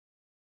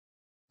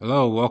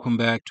Hello, welcome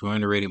back to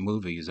Underrated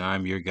Movies.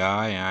 I'm your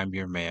guy, I'm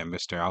your man,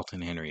 Mr.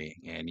 Alton Henry.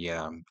 And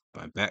yeah,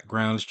 my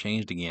background's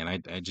changed again. I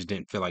just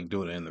didn't feel like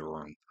doing it in the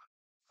room.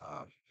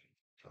 Uh,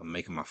 I'm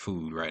making my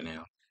food right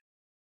now.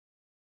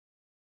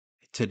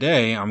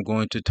 Today, I'm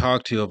going to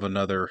talk to you of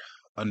another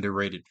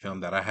underrated film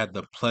that I had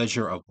the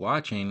pleasure of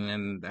watching.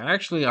 And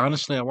actually,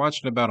 honestly, I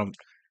watched it about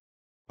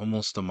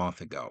almost a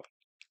month ago.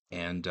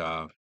 And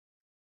it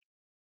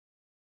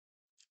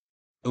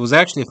was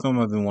actually a film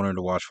I've been wanting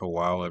to watch for a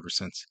while, ever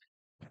since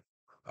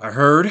I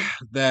heard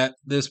that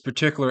this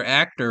particular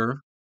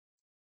actor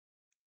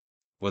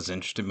was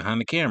interested behind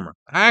the camera.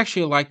 I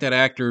actually like that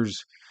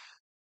actors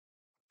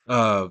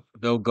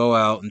they'll go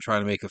out and try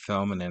to make a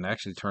film and then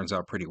actually turns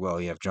out pretty well.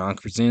 You have John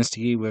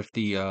Krasinski with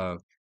the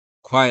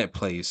Quiet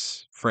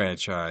Place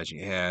franchise.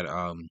 You have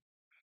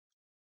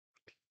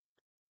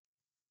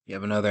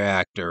another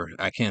actor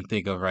I can't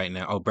think of right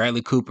now. Oh,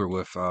 Bradley Cooper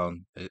with A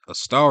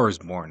Star Is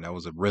Born. That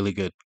was a really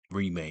good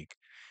remake.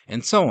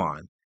 And so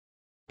on.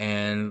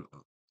 And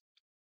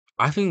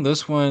I think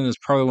this one is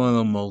probably one of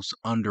the most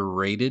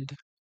underrated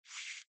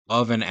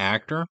of an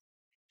actor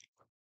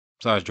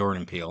besides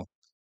Jordan Peele.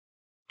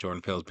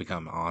 Jordan Peele's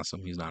become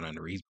awesome. He's not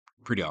under. He's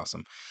pretty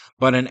awesome.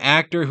 But an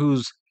actor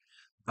who's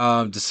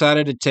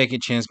decided to take a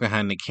chance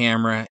behind the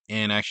camera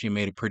and actually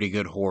made a pretty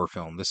good horror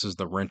film. This is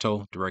The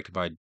Rental, directed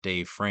by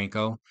Dave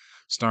Franco,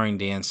 starring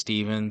Dan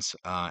Stevens,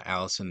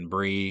 Allison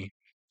Brie,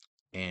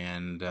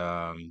 and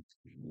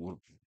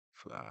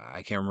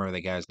I can't remember the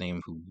guy's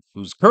name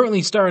who's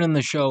currently starring in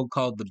the show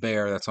called The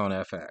Bear that's on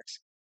FX.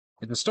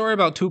 It's a story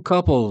about two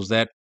couples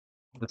that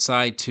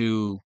decide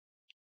to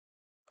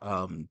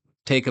um,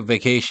 take a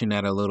vacation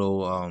at a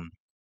little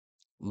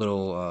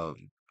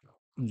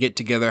get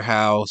together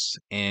house,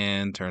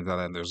 and turns out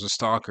that there's a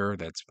stalker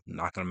that's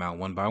knocking them out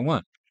one by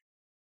one.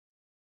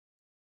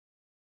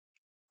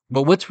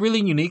 But what's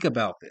really unique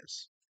about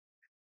this,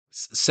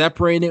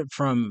 separate it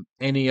from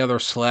any other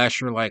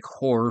slasher like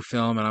horror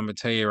film, and I'm gonna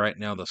tell you right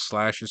now, the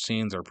slasher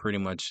scenes are pretty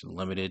much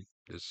limited.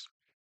 There's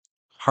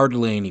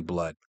hardly any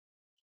blood.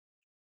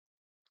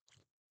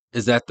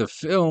 Is that the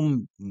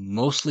film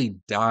mostly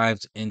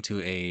dives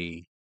into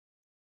a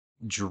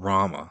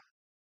drama,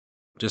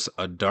 just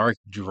a dark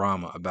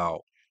drama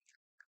about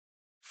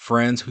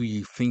friends who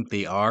you think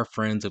they are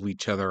friends of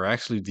each other are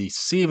actually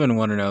deceiving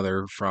one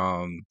another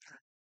for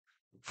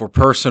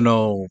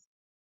personal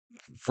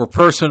for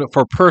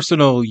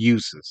personal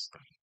uses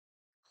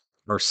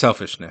or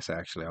selfishness.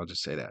 Actually, I'll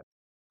just say that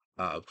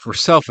for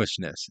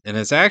selfishness. And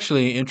it's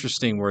actually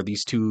interesting where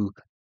these two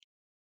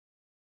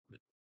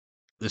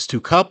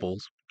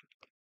couples,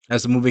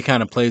 as the movie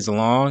kind of plays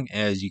along,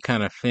 as you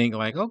kind of think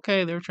like,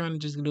 okay, they're trying to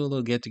just do a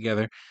little get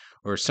together,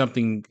 or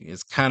something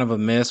is kind of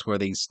amiss, where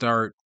they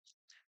start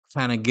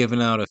kind of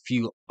giving out a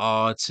few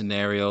odd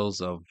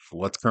scenarios of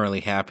what's currently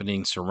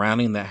happening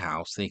surrounding the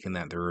house, thinking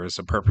that there is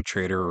a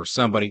perpetrator or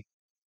somebody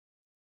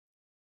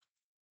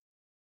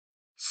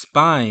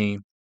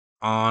spying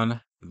on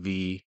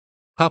the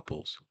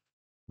couples.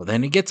 But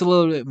then it gets a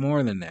little bit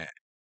more than that.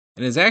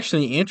 And it's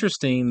actually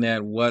interesting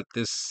that what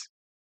this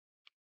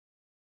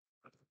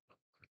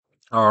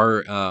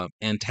our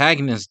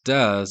antagonist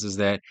does is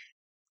that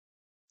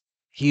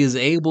he is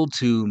able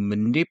to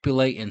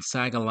manipulate and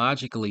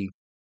psychologically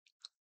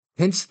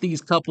pinch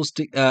these couples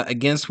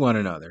against one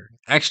another.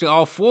 Actually,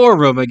 all four of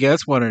them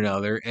against one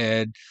another,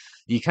 and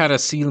you kind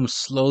of see them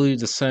slowly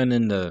descend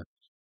in the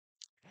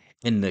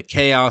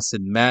chaos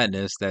and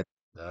madness that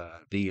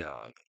the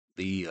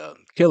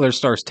killer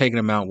starts taking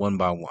them out one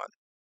by one.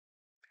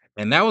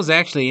 And that was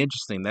actually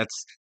interesting.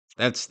 That's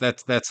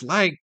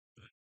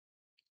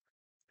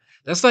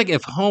like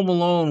if Home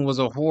Alone was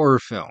a horror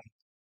film.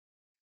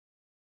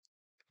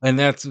 And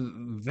that's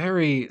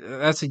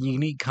a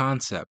unique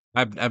concept.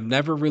 I've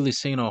never really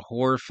seen a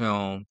horror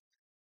film,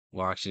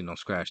 well, actually, no,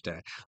 scratch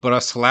that, but a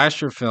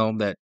slasher film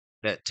that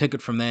took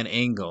it from that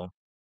angle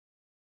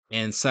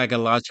and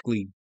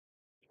psychologically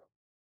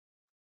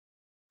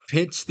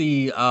pitched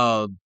the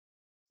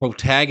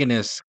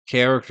protagonist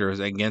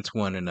characters against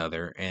one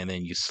another, and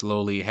then you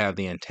slowly have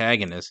the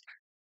antagonist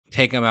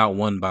take them out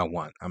one by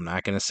one. I'm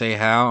not gonna say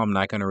how. I'm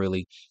not gonna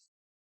really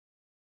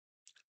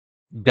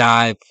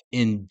dive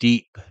in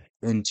deep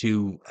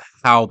into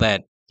how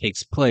that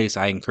takes place.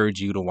 I encourage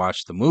you to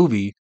watch the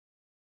movie.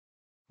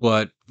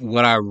 But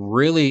what I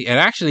really, and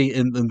actually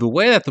in the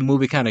way that the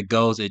movie kind of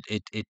goes, it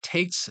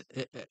takes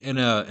in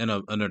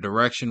a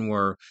direction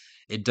where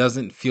it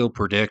doesn't feel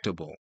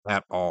predictable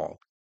at all.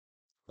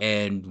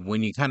 And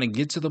when you kind of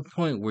get to the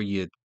point where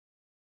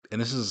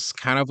and this is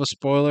kind of a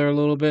spoiler a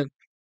little bit,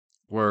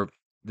 where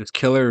this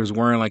killer is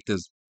wearing like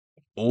this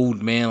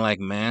old man like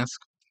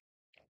mask.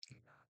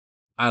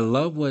 I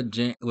love what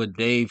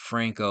Dave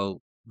Franco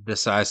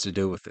decides to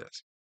do with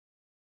this,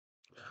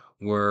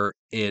 where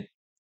it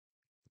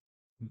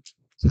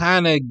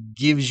kind of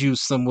gives you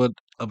somewhat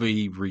of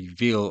a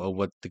reveal of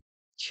what the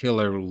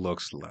killer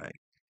looks like.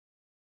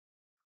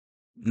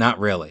 Not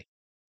really.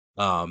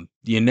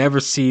 You never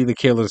see the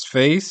killer's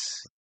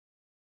face.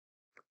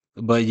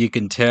 but you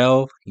can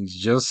tell he's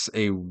just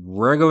a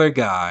regular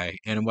guy.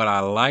 And what I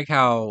like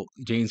how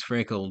James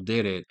Franco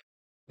did it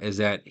is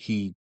that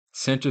he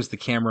centers the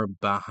camera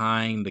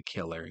behind the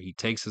killer. He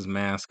takes his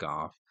mask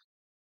off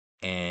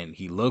and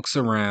he looks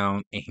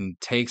around and he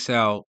takes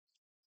out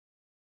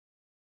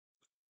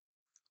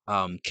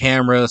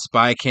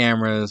spy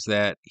cameras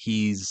that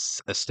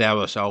he's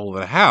established all over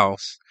the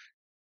house,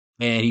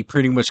 and he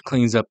pretty much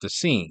cleans up the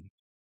scene.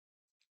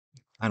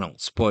 I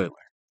don't spoiler.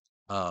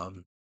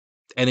 Um,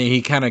 and then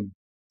he kind of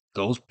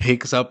goes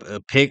picks out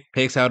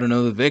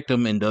another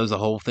victim and does the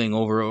whole thing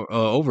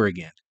over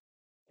again.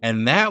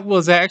 And that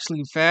was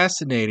actually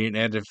fascinating,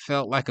 and it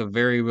felt like a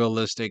very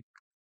realistic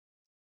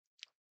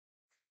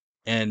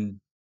and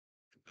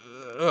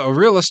a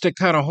realistic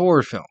kind of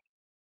horror film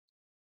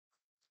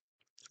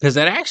because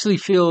it actually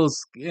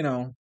feels,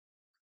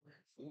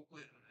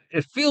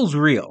 it feels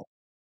real.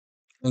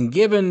 And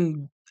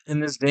given in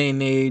this day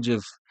and age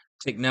of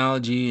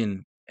technology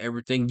and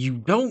everything, you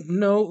don't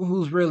know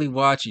who's really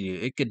watching you.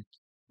 It could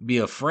be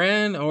a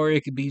friend or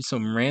it could be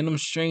some random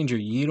stranger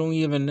you don't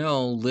even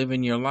know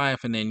living your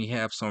life, and then you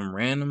have some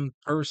random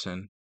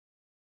person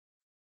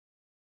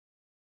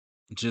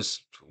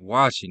just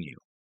watching you,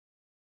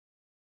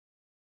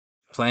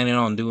 planning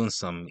on doing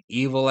some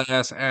evil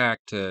ass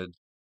act to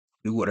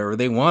do whatever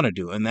they want to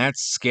do. And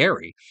that's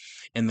scary.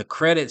 And the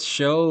credits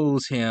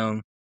shows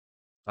him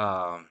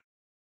um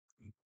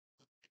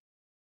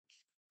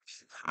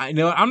I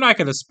know I'm not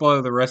gonna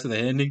spoil the rest of the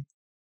ending,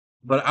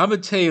 but I'm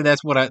gonna tell you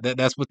that's what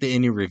the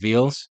ending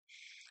reveals,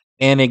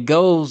 and it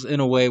goes in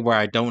a way where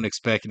I don't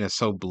expect, and it's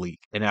so bleak,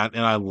 and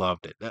I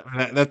loved it.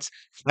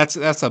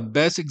 That's a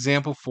best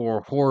example for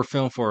a horror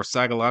film, for a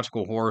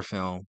psychological horror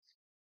film,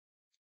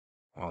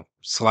 well,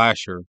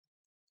 slasher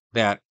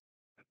that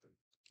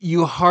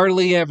you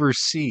hardly ever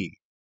see,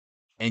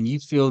 and you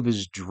feel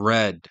this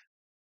dread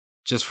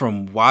just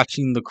from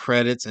watching the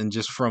credits and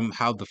just from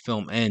how the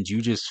film ends.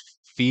 You just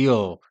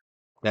feel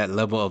that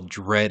level of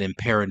dread and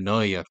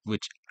paranoia,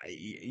 which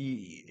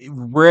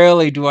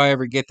rarely do I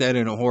ever get that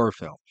in a horror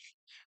film.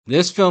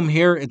 This film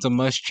here, it's a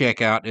must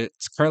check out.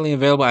 It's currently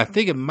available. I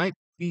think it might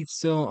be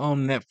still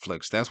on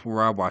Netflix. That's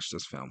where I watched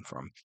this film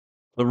from.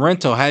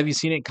 Lorenzo, have you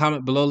seen it?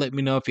 Comment below. Let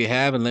me know if you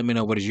have, and let me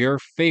know what is your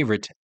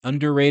favorite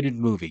underrated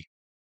movie.